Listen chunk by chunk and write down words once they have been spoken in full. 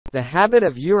The habit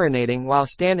of urinating while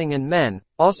standing in men,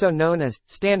 also known as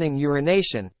standing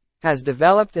urination, has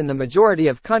developed in the majority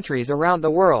of countries around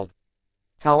the world.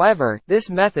 However, this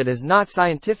method is not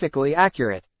scientifically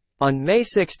accurate. On May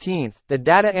 16, the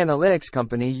data analytics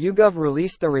company YouGov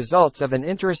released the results of an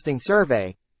interesting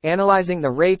survey, analyzing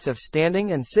the rates of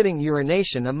standing and sitting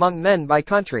urination among men by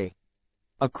country.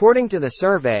 According to the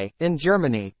survey, in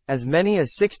Germany, as many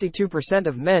as 62%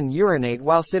 of men urinate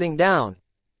while sitting down.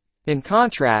 In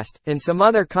contrast, in some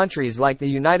other countries like the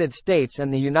United States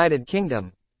and the United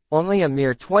Kingdom, only a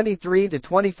mere 23 to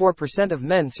 24% of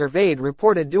men surveyed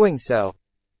reported doing so.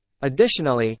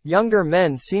 Additionally, younger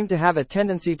men seem to have a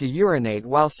tendency to urinate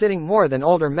while sitting more than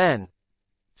older men.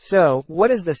 So, what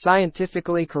is the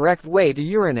scientifically correct way to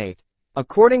urinate?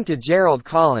 According to Gerald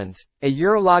Collins, a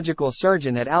urological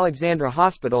surgeon at Alexandra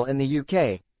Hospital in the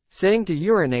UK, sitting to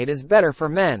urinate is better for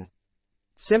men.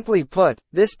 Simply put,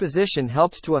 this position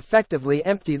helps to effectively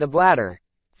empty the bladder.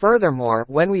 Furthermore,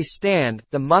 when we stand,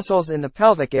 the muscles in the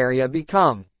pelvic area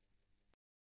become.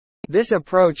 This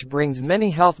approach brings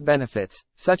many health benefits,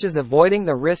 such as avoiding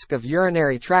the risk of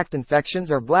urinary tract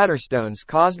infections or bladder stones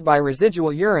caused by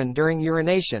residual urine during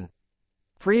urination.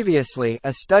 Previously,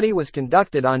 a study was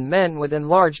conducted on men with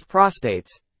enlarged prostates.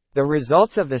 The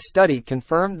results of the study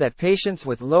confirmed that patients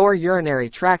with lower urinary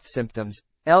tract symptoms,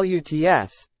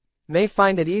 LUTS, may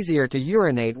find it easier to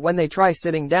urinate when they try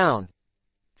sitting down.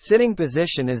 Sitting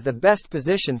position is the best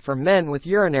position for men with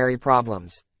urinary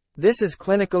problems. This is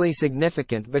clinically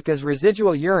significant because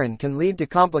residual urine can lead to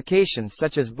complications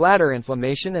such as bladder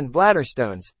inflammation and bladder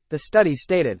stones, the study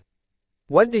stated.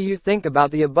 What do you think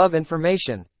about the above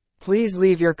information? Please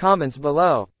leave your comments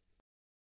below.